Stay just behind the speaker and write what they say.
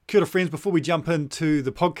Kia ora, friends. Before we jump into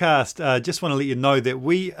the podcast, just want to let you know that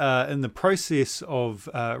we are in the process of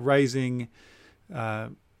raising...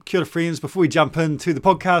 Kia ora, friends. Before we jump into the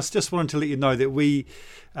podcast, just wanted to let you know that we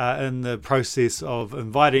are in the process of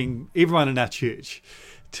inviting everyone in our church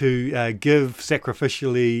to give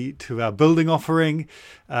sacrificially to our building offering.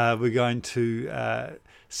 We're going to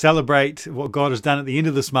celebrate what God has done at the end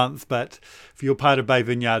of this month, but if you're part of Bay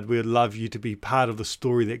Vineyard, we'd love you to be part of the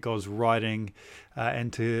story that God's writing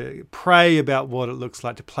and to pray about what it looks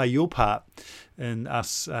like to play your part in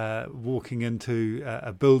us walking into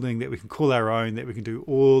a building that we can call our own, that we can do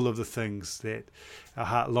all of the things that our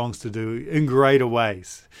heart longs to do in greater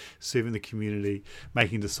ways, serving the community,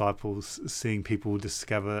 making disciples, seeing people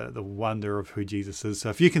discover the wonder of who Jesus is. So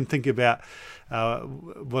if you can think about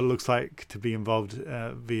what it looks like to be involved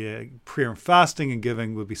via prayer and fasting and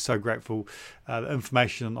giving, we'd be so grateful. The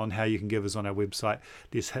information on how you can give is on our website.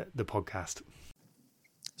 Let's hit the podcast.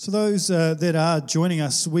 So those that are joining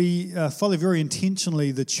us, we follow very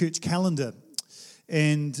intentionally the church calendar.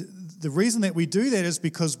 And the reason that we do that is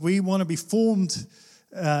because we want to be formed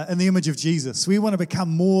in the image of Jesus. We want to become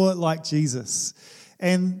more like Jesus.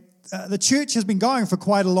 And the church has been going for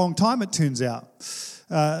quite a long time, it turns out.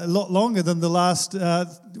 A lot longer than the last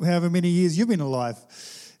however many years you've been alive.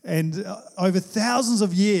 And over thousands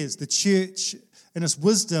of years, the church, in its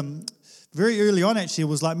wisdom, very early on actually,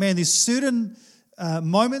 was like, man, there's certain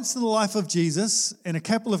moments in the life of Jesus and a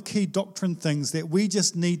couple of key doctrine things that we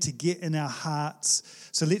just need to get in our hearts.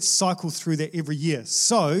 So let's cycle through that every year.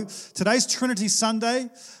 So today's Trinity Sunday,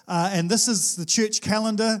 and this is the church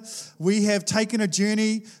calendar. We have taken a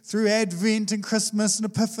journey through Advent and Christmas and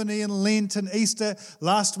Epiphany and Lent and Easter.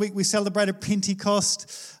 Last week we celebrated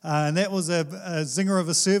Pentecost, and that was a zinger of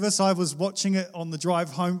a service. I was watching it on the drive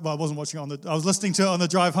home. Well, I wasn't watching it I was listening to it on the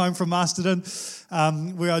drive home from Masterton,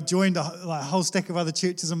 where I joined a whole stack of other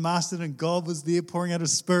churches in Masterton, and God was there pouring out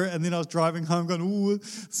His Spirit. And then I was driving home going, ooh,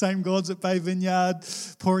 same God's at Bay Vineyard,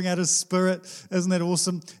 pouring out His Spirit. Isn't that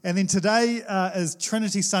awesome? And then today is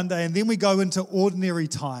Trinity Sunday, and then we go into ordinary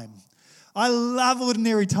time. I love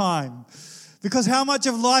ordinary time because how much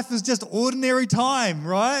of life is just ordinary time,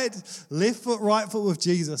 right? Left foot, right foot with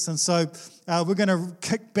Jesus. And so we're going to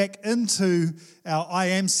kick back into our I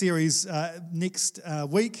Am series next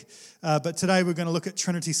week. But today we're going to look at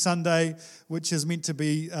Trinity Sunday, which is meant to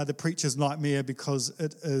be the preacher's nightmare because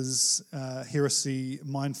it is heresy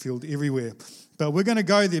minefield everywhere. But we're going to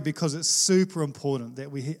go there because it's super important that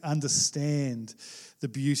we understand the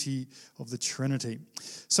beauty of the Trinity.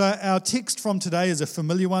 So our text from today is a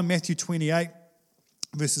familiar one, Matthew 28,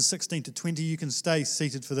 verses 16 to 20. You can stay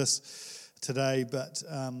seated for this today, but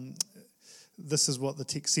this is what the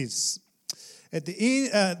text says. At the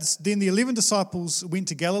end, then the 11 disciples went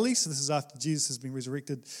to Galilee, so this is after Jesus has been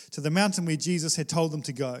resurrected, to the mountain where Jesus had told them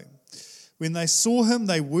to go. When they saw Him,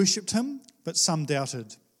 they worshipped Him, but some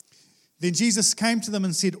doubted. Then Jesus came to them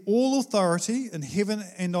and said, "All authority in heaven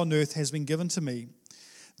and on earth has been given to me.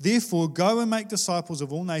 Therefore, go and make disciples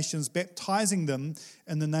of all nations, baptizing them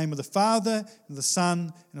in the name of the Father, and the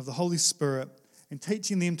Son, and of the Holy Spirit, and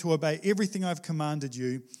teaching them to obey everything I've commanded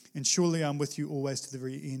you. And surely I'm with you always to the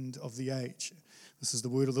very end of the age." This is the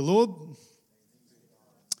word of the Lord.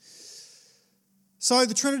 So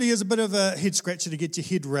the Trinity is a bit of a head scratcher to get your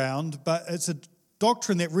head round, but it's a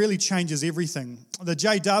doctrine that really changes everything. The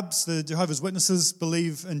J-Dubs, the Jehovah's Witnesses,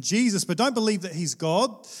 believe in Jesus, but don't believe that He's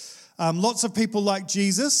God. Lots of people like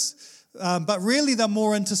Jesus, but really they're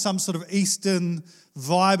more into some sort of Eastern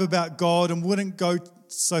vibe about God and wouldn't go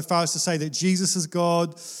so far as to say that Jesus is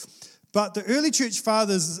God. But the early church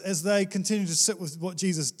fathers, as they continued to sit with what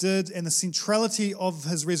Jesus did and the centrality of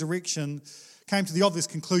His resurrection, came to the obvious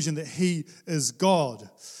conclusion that He is God.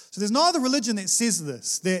 So there's no other religion that says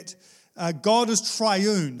this, that God is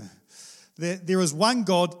triune, that there is one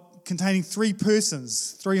God containing three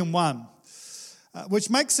persons, three in one, which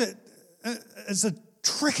makes it's a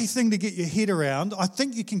tricky thing to get your head around. I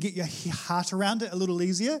think you can get your heart around it a little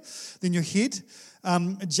easier than your head.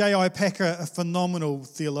 J.I. Packer, a phenomenal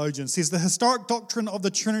theologian, says the historic doctrine of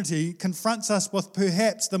the Trinity confronts us with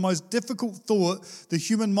perhaps the most difficult thought the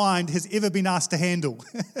human mind has ever been asked to handle.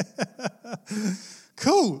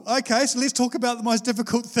 Cool. Okay, so let's talk about the most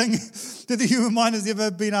difficult thing that the human mind has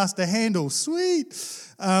ever been asked to handle. Sweet.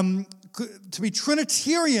 To be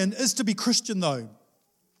Trinitarian is to be Christian, though.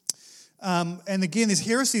 And again, there's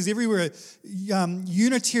heresies everywhere.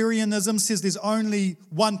 Unitarianism says there's only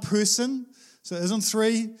one person, so it isn't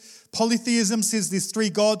three. Polytheism says there's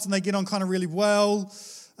three gods and they get on kind of really well.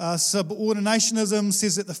 Subordinationism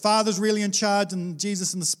says that the Father's really in charge and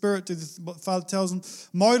Jesus and the Spirit do what the Father tells them.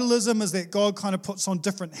 Modalism is that God kind of puts on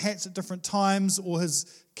different hats at different times, or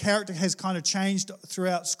his character has kind of changed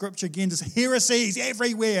throughout Scripture. Again, just heresies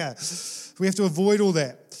everywhere. We have to avoid all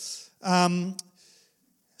that.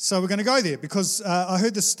 So we're going to go there because I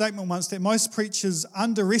heard this statement once that most preachers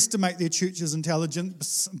underestimate their church's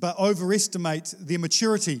intelligence but overestimate their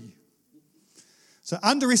maturity. So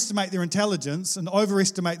underestimate their intelligence and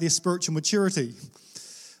overestimate their spiritual maturity.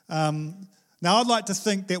 Now, I'd like to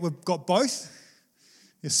think that we've got both.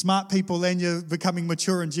 You're smart people and you're becoming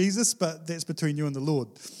mature in Jesus, but that's between you and the Lord.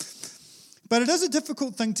 But it is a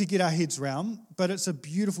difficult thing to get our heads around, but it's a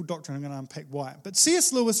beautiful doctrine. I'm going to unpack why. But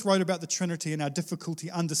C.S. Lewis wrote about the Trinity and our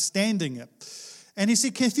difficulty understanding it. And he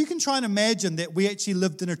said, if you can try and imagine that we actually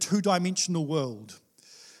lived in a two-dimensional world.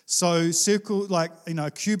 So circle, like,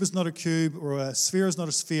 a cube is not a cube or a sphere is not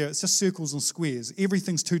a sphere. It's just circles and squares.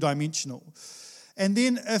 Everything's two-dimensional. And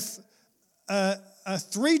then if a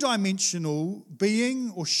three-dimensional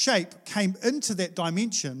being or shape came into that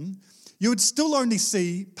dimension, you would still only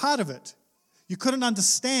see part of it. You couldn't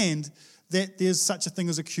understand that there's such a thing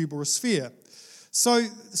as a cube or a sphere. So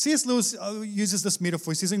C.S. Lewis uses this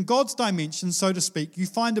metaphor. He says, in God's dimension, so to speak, you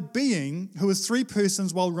find a being who is three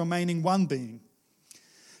persons while remaining one being.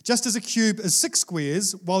 Just as a cube is six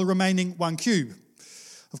squares while remaining one cube.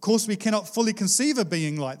 Of course, we cannot fully conceive a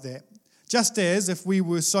being like that. Just as if we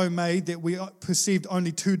were so made that we perceived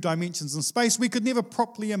only two dimensions in space, we could never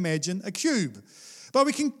properly imagine a cube. But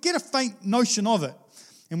we can get a faint notion of it.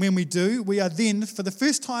 And when we do, we are then, for the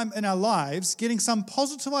first time in our lives, getting some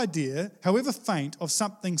positive idea, however faint, of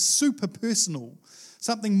something super personal,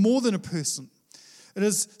 something more than a person. It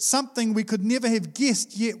is something we could never have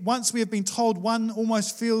guessed, yet once we have been told, one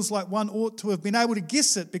almost feels like one ought to have been able to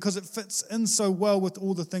guess it because it fits in so well with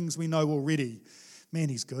all the things we know already. Man,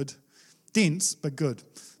 he's good. Dense, but good.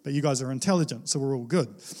 But you guys are intelligent, so we're all good.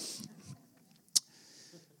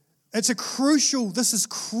 This is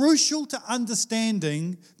crucial to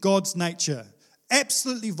understanding God's nature.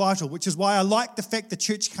 Absolutely vital, which is why I like the fact the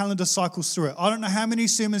church calendar cycles through it. I don't know how many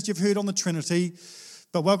sermons you've heard on the Trinity,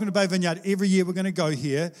 but welcome to Bay Vineyard. Every year we're going to go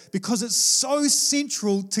here because it's so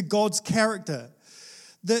central to God's character.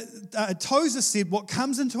 Tozer said what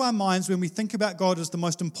comes into our minds when we think about God is the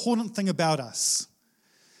most important thing about us.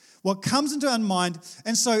 What comes into our mind,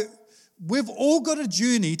 and so we've all got a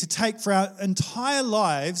journey to take for our entire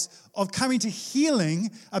lives of coming to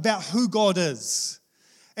healing about who God is.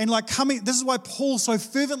 And this is why Paul so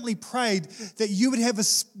fervently prayed that you would have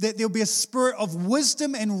that there'll be a spirit of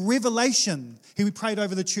wisdom and revelation. He prayed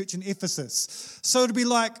over the church in Ephesus. So to be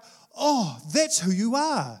like, oh, that's who you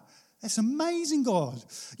are. That's amazing, God.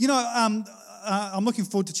 I'm looking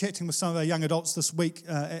forward to chatting with some of our young adults this week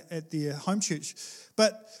at their home church.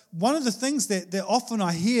 But one of the things that often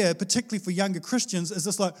I hear, particularly for younger Christians, is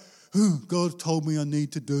this like, God told me I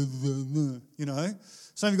need to do,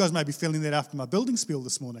 Some of you guys may be feeling that after my building spiel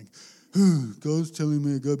this morning. God's telling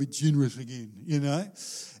me I've got to be generous again,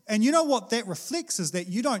 And you know what that reflects is that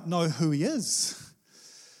you don't know who he is.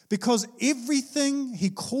 Because everything he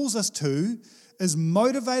calls us to is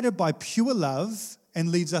motivated by pure love and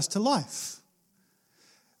leads us to life.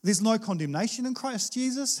 There's no condemnation in Christ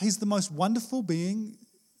Jesus. He's the most wonderful being.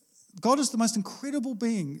 God is the most incredible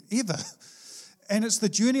being ever. And it's the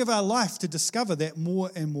journey of our life to discover that more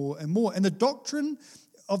and more and more. And the doctrine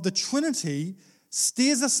of the Trinity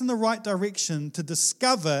steers us in the right direction to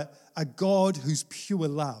discover a God who's pure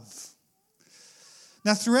love.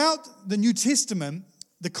 Now, throughout the New Testament,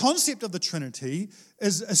 the concept of the Trinity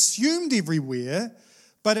is assumed everywhere,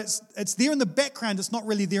 but it's there in the background, it's not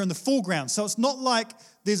really there in the foreground. So it's not like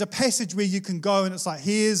there's a passage where you can go and it's like,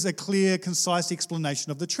 here's a clear, concise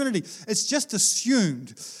explanation of the Trinity. It's just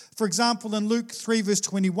assumed. For example, in Luke 3 verse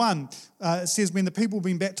 21, it says when the people were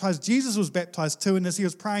being baptized, Jesus was baptized too, and as he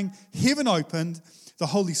was praying, heaven opened, the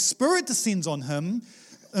Holy Spirit descends on him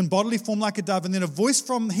in bodily form like a dove, and then a voice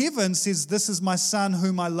from heaven says, this is my son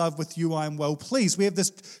whom I love, with you I am well pleased. We have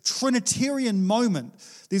this Trinitarian moment.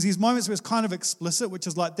 There's these moments where it's kind of explicit, which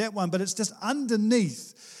is like that one, but it's just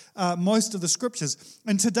underneath most of the scriptures.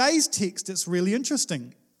 In today's text, it's really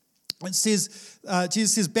interesting. It says,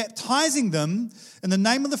 Jesus says, baptizing them in the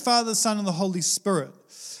name of the Father, the Son, and the Holy Spirit.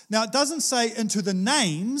 Now, it doesn't say into the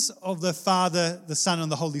names of the Father, the Son, and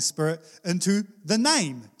the Holy Spirit, into the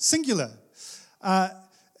name, singular.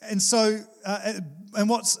 And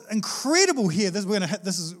what's incredible here, we're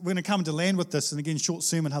going to come to land with this, and again, short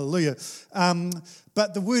sermon, hallelujah.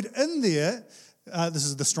 But the word in there, this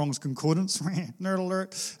is the Strong's Concordance, nerd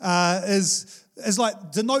alert, is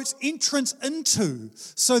like denotes entrance into.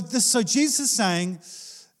 So Jesus is saying,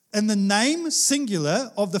 in the name,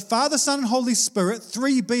 singular, of the Father, Son, and Holy Spirit,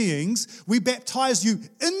 three beings, we baptize you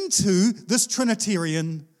into this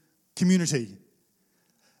Trinitarian community.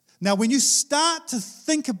 Now, when you start to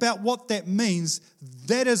think about what that means,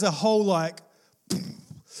 that is a whole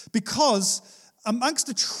because amongst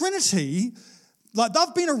the Trinity,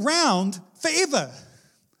 they've been around forever.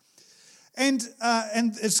 And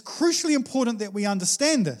it's crucially important that we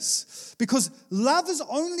understand this, because love is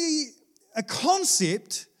only a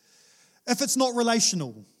concept if it's not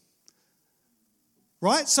relational,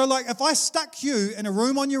 right? So if I stuck you in a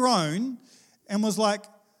room on your own and was like,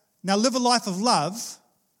 now live a life of love,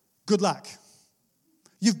 good luck.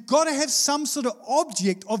 You've got to have some sort of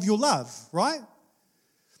object of your love, right?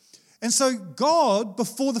 And so God,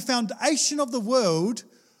 before the foundation of the world,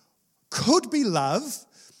 could be love,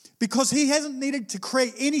 because he hasn't needed to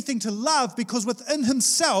create anything to love, because within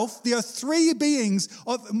himself there are three beings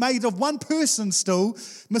made of one person still.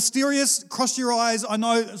 Mysterious, cross your eyes, I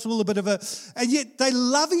know it's a little bit of and yet they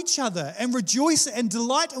love each other and rejoice and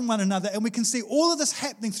delight in one another. And we can see all of this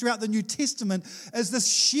happening throughout the New Testament as this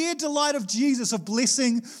sheer delight of Jesus of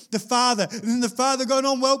blessing the Father. And then the Father going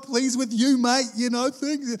on, well pleased with you, mate,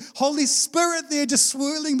 things. Holy Spirit there just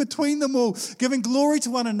swirling between them all, giving glory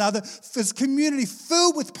to one another. This community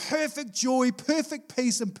filled with perfect joy, perfect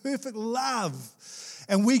peace, and perfect love.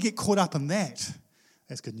 And we get caught up in that.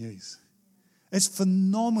 That's good news. It's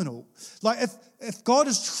phenomenal. If God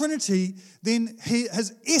is Trinity, then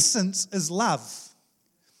his essence is love.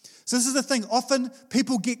 So this is the thing. Often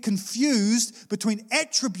people get confused between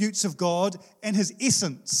attributes of God and his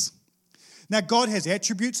essence. Now, God has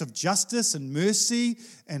attributes of justice and mercy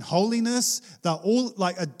and holiness. They're all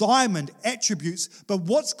like a diamond attributes. But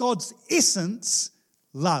what's God's essence?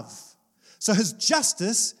 Love. So his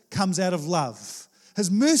justice comes out of love.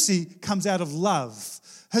 His mercy comes out of love.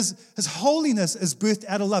 His holiness is birthed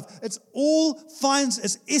out of love. It's all finds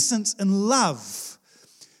its essence in love.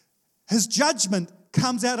 His judgment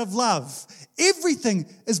comes out of love. Everything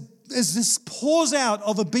is this pours out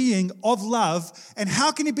of a being of love. And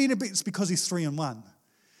how can he be in a being? It's because he's three in one.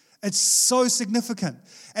 It's so significant.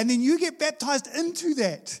 And then you get baptized into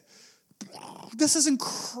that. This is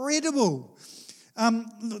incredible.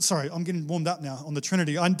 Sorry, I'm getting warmed up now on the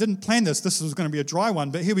Trinity. I didn't plan this. This was going to be a dry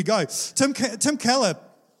one, but here we go. Tim Keller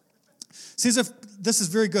says, this is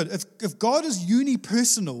very good. If God is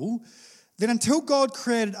unipersonal, then until God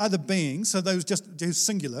created other beings, so they was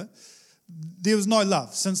singular, there was no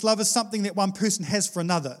love, since love is something that one person has for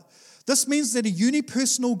another. This means that a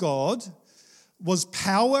unipersonal God was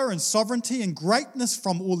power and sovereignty and greatness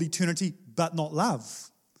from all eternity, but not love.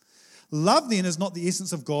 Love, then, is not the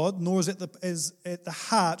essence of God, nor is it at the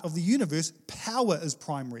heart of the universe. Power is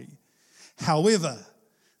primary. However,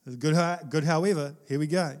 good however, here we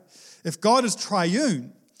go. If God is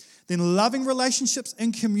triune, then loving relationships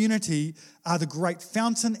in community are the great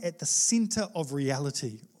fountain at the center of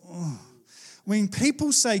reality. When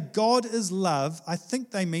people say God is love, I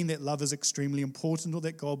think they mean that love is extremely important or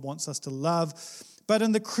that God wants us to love. But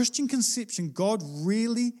in the Christian conception, God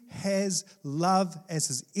really has love as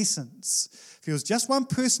his essence. If he was just one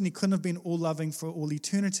person, he couldn't have been all-loving for all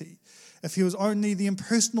eternity. If he was only the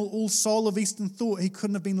impersonal all-soul of Eastern thought, he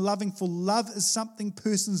couldn't have been loving, for love is something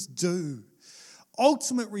persons do.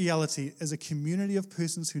 Ultimate reality is a community of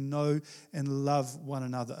persons who know and love one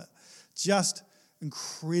another. Just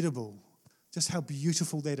incredible. Just how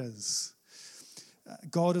beautiful that is.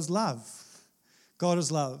 God is love. God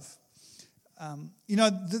is love.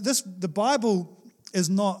 The Bible is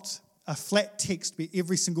not a flat text where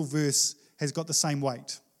every single verse has got the same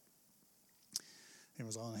weight. Here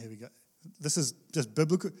we go. This is just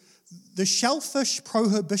biblical. The shellfish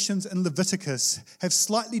prohibitions in Leviticus have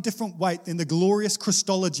slightly different weight than the glorious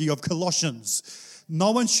Christology of Colossians.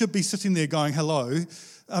 No one should be sitting there going, hello.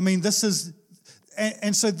 I mean, this is...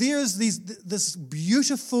 And so there is this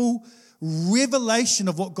beautiful revelation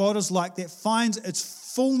of what God is like that finds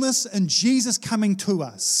its fullness in Jesus coming to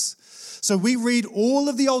us. So we read all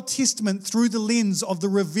of the Old Testament through the lens of the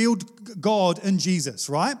revealed God in Jesus,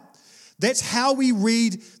 right? That's how we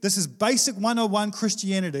read. This is basic 101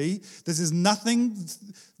 Christianity. This is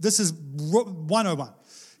 101.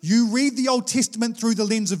 You read the Old Testament through the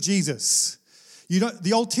lens of Jesus.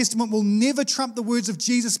 The Old Testament will never trump the words of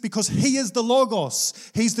Jesus because he is the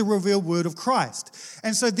Logos. He's the revealed word of Christ.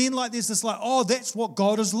 And so then there's this that's what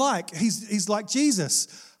God is like. He's like Jesus.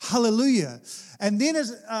 Hallelujah. And then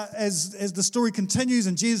as the story continues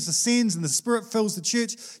and Jesus ascends and the Spirit fills the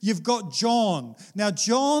church, you've got John. Now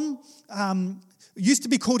John used to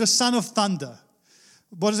be called a son of thunder.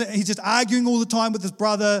 What is it? He's just arguing all the time with his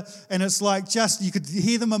brother, and it's like just, you could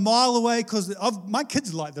hear them a mile away, because my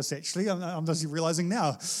kids are like this, actually. I'm just realizing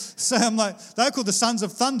now. So I'm like, they're called the Sons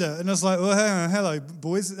of Thunder, and it's like, well, hello,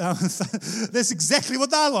 boys. That's exactly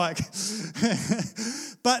what they're like.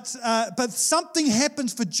 But something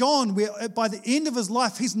happens for John where by the end of his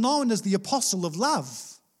life, he's known as the apostle of love.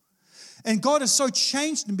 And God has so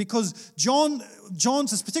changed him, because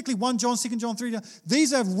John's, particularly 1 John, 2 John, 3 John,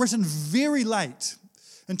 these are written very late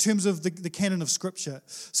in terms of the canon of Scripture.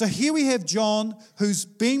 So here we have John, who's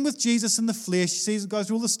been with Jesus in the flesh, goes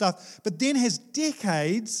through all this stuff, but then has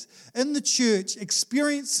decades in the church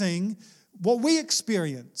experiencing what we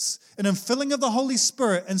experience, an infilling of the Holy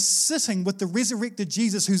Spirit and sitting with the resurrected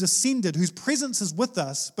Jesus who's ascended, whose presence is with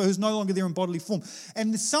us, but who's no longer there in bodily form.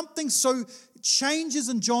 And there's something so changes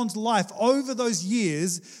in John's life over those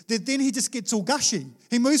years that then he just gets all gushy.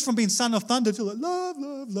 He moves from being son of thunder to like, love,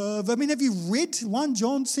 love, love. I mean, have you read 1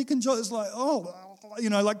 John, 2 John? It's like,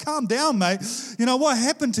 like, calm down, mate. What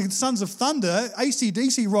happened to Sons of Thunder,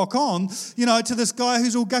 AC/DC rock on, to this guy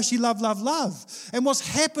who's all gushy, love, love, love. And what's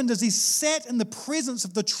happened is he sat in the presence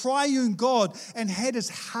of the triune God and had his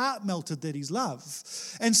heart melted that he's loved.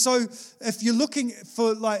 And so if you're looking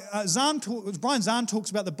for, like, Brian Zahn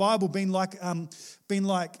talks about the Bible being like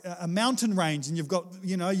a mountain range, and you've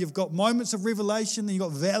got moments of revelation, and you've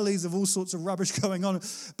got valleys of all sorts of rubbish going on.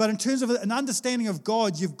 But in terms of an understanding of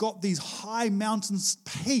God, you've got these high mountain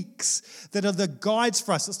peaks that are the guides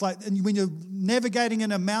for us. It's like, and when you're navigating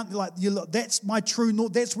in a mountain, like, that's my true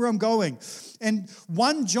north, that's where I'm going. And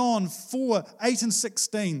 1 John 4, 8 and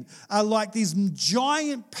 16 are like these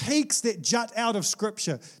giant peaks that jut out of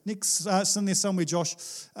Scripture. Next, it's in there somewhere, Josh.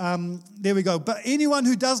 There we go. But anyone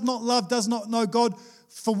who does not love does not know God.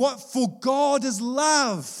 For what? For God is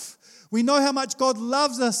love. We know how much God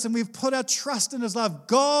loves us, and we've put our trust in His love.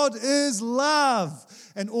 God is love.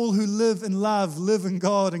 And all who live in love live in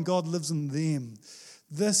God, and God lives in them.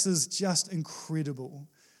 This is just incredible.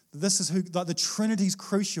 This is the Trinity's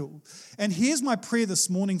crucial. And here's my prayer this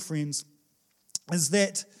morning, friends, is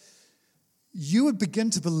that you would begin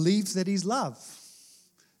to believe that He's love.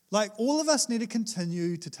 Like, all of us need to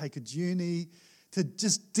continue to take a journey to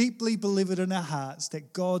just deeply believe it in our hearts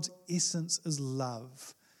that God's essence is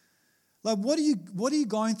love. Like, what are you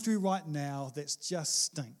going through right now that's just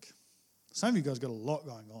stink? Some of you guys got a lot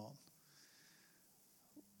going on.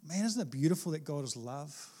 Man, isn't it beautiful that God is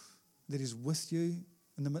love, that He's with you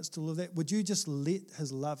in the midst of all of that? Would you just let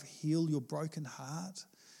His love heal your broken heart?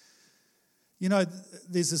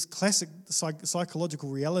 There's this classic psychological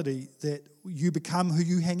reality that you become who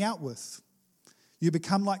you hang out with. You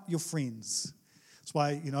become like your friends. That's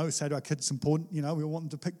why, we say to our kids, it's important, we want them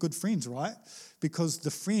to pick good friends, right? Because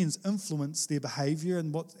the friends influence their behavior,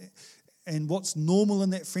 and what's normal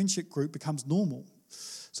in that friendship group becomes normal.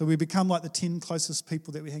 So we become like the 10 closest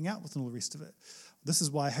people that we hang out with and all the rest of it. This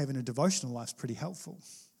is why having a devotional life is pretty helpful,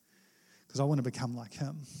 because I want to become like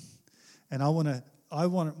Him. And I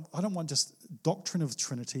don't want just doctrine of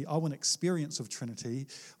Trinity. I want experience of Trinity,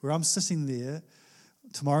 where I'm sitting there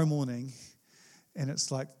tomorrow morning, and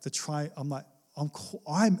it's like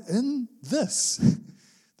I'm in this.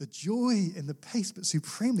 The joy and the peace, but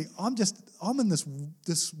supremely, I'm in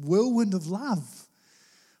this whirlwind of love.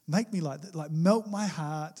 Make me like melt my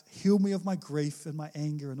heart, heal me of my grief and my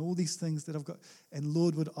anger and all these things that I've got. And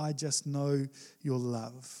Lord, would I just know your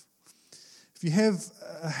love? If you have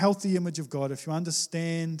a healthy image of God, if you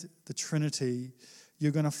understand the Trinity,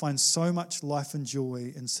 you're going to find so much life and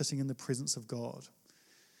joy in sitting in the presence of God,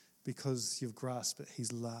 because you've grasped that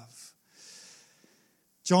He's love.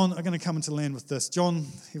 John, I'm going to come into land with this. John,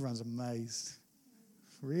 everyone's amazed.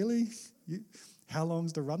 Really? How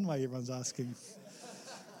long's the runway, everyone's asking?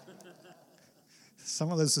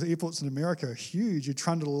 Some of those airports in America are huge. You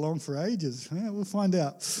trundle along for ages. Yeah, we'll find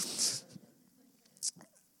out.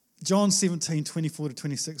 John 17, 24 to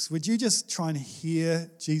 26. Would you just try and hear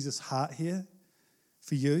Jesus' heart here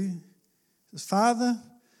for you? He says, Father,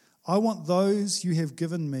 I want those you have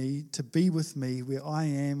given me to be with me where I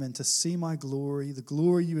am, and to see my glory, the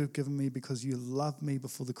glory you have given me because you loved me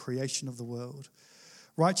before the creation of the world.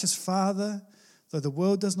 Righteous Father, though the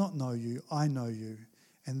world does not know you, I know you,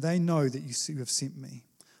 and they know that you have sent me.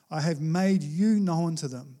 I have made you known to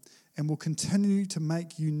them, and will continue to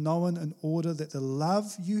make you known, in order that the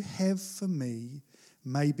love you have for me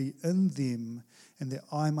may be in them, and that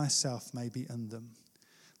I myself may be in them.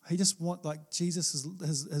 He just Jesus'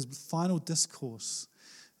 his final discourse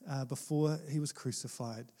before He was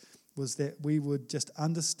crucified was that we would just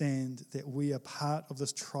understand that we are part of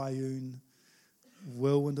this triune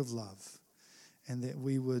whirlwind of love, and that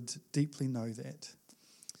we would deeply know that.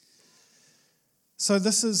 So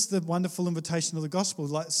this is the wonderful invitation of the gospel.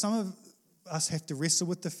 Like, some of us have to wrestle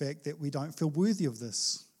with the fact that we don't feel worthy of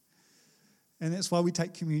this. And that's why we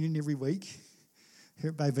take communion every week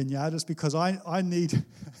here at Bay Vineyard, is because I need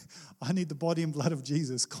the body and blood of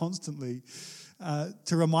Jesus constantly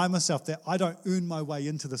to remind myself that I don't earn my way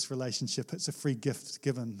into this relationship. It's a free gift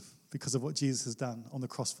given because of what Jesus has done on the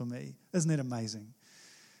cross for me. Isn't that amazing?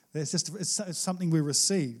 It's something we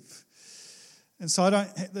receive. And so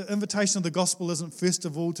the invitation of the gospel isn't first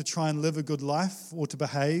of all to try and live a good life or to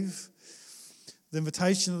behave. The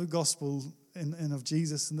invitation of the gospel and of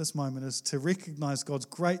Jesus in this moment is to recognize God's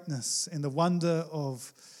greatness and the wonder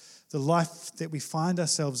of the life that we find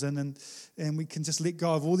ourselves in, and we can just let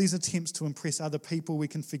go of all these attempts to impress other people. We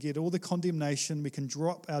can forget all the condemnation. We can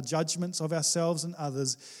drop our judgments of ourselves and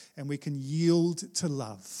others, and we can yield to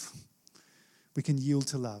love. We can yield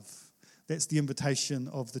to love. That's the invitation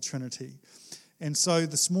of the Trinity. And so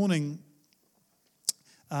this morning,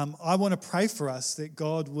 I want to pray for us that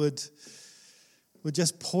God would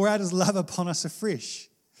just pour out his love upon us afresh.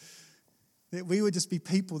 That we would just be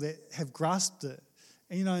people that have grasped it.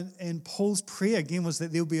 And, and Paul's prayer again was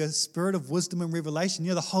that there will be a spirit of wisdom and revelation.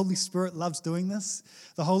 The Holy Spirit loves doing this.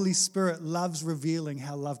 The Holy Spirit loves revealing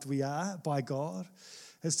how loved we are by God.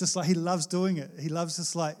 It's just like he loves doing it. He loves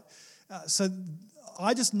us like... So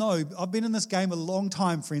I just know, I've been in this game a long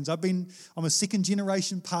time, friends. I'm a second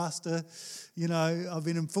generation pastor. I've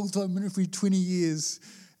been in full-time ministry 20 years.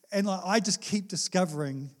 And I just keep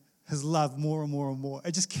discovering his love more and more and more.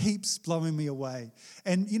 It just keeps blowing me away.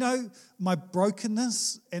 And my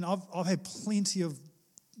brokenness, and I've had plenty of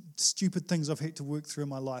stupid things I've had to work through in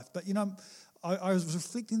my life. But I was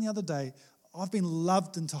reflecting the other day, I've been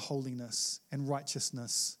loved into holiness and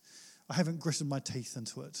righteousness. I haven't gritted my teeth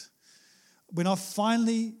into it. When I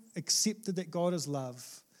finally accepted that God is love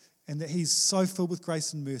and that he's so filled with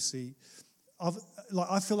grace and mercy,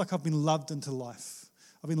 I feel like I've been loved into life.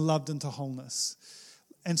 I've been loved into wholeness.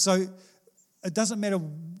 And so it doesn't matter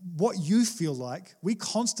what you feel like. We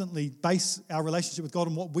constantly base our relationship with God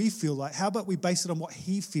on what we feel like. How about we base it on what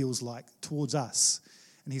he feels like towards us?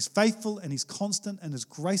 And he's faithful and he's constant and his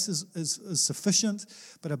grace is sufficient.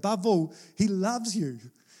 But above all, he loves you.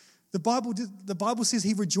 The Bible says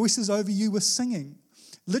he rejoices over you with singing.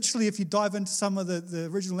 Literally, if you dive into some of the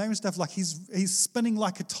original language stuff, like he's spinning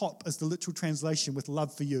like a top is the literal translation with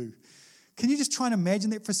love for you. Can you just try and imagine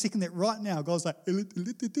that for a second, that right now God's like, you're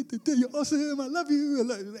awesome, I love you.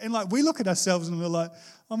 And like we look at ourselves and we're like,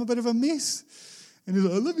 I'm a bit of a mess. And he's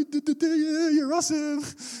like, I love you, yeah, you're awesome.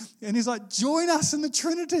 And he's like, join us in the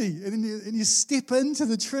Trinity. And you step into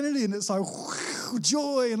the Trinity and it's like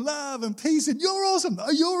joy and love and peace. And you're awesome.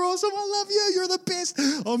 Oh, you're awesome. I love you. You're the best.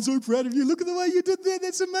 I'm so proud of you. Look at the way you did that.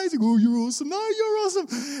 That's amazing. Oh, you're awesome. No, you're awesome.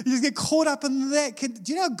 You just get caught up in that. Do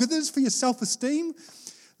you know how good it is for your self-esteem?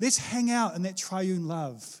 Let's hang out in that triune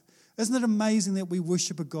love. Isn't it amazing that we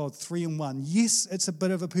worship a God 3 in 1? Yes, it's a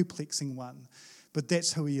bit of a perplexing one. But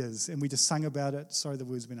that's who he is, and we just sang about it. Sorry, the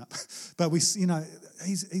words went up. But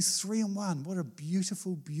he's 3 in 1. What a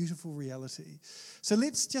beautiful, beautiful reality. So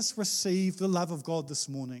let's just receive the love of God this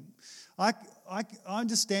morning. I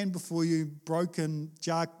understand before you, broken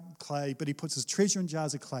jar clay, but he puts his treasure in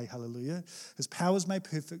jars of clay, hallelujah. His power is made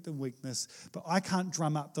perfect in weakness, but I can't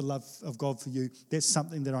drum up the love of God for you. That's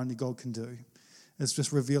something that only God can do. It's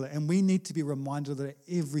just reveal it. And we need to be reminded of that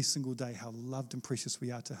every single day, how loved and precious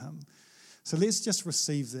we are to him. So let's just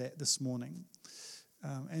receive that this morning.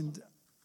 And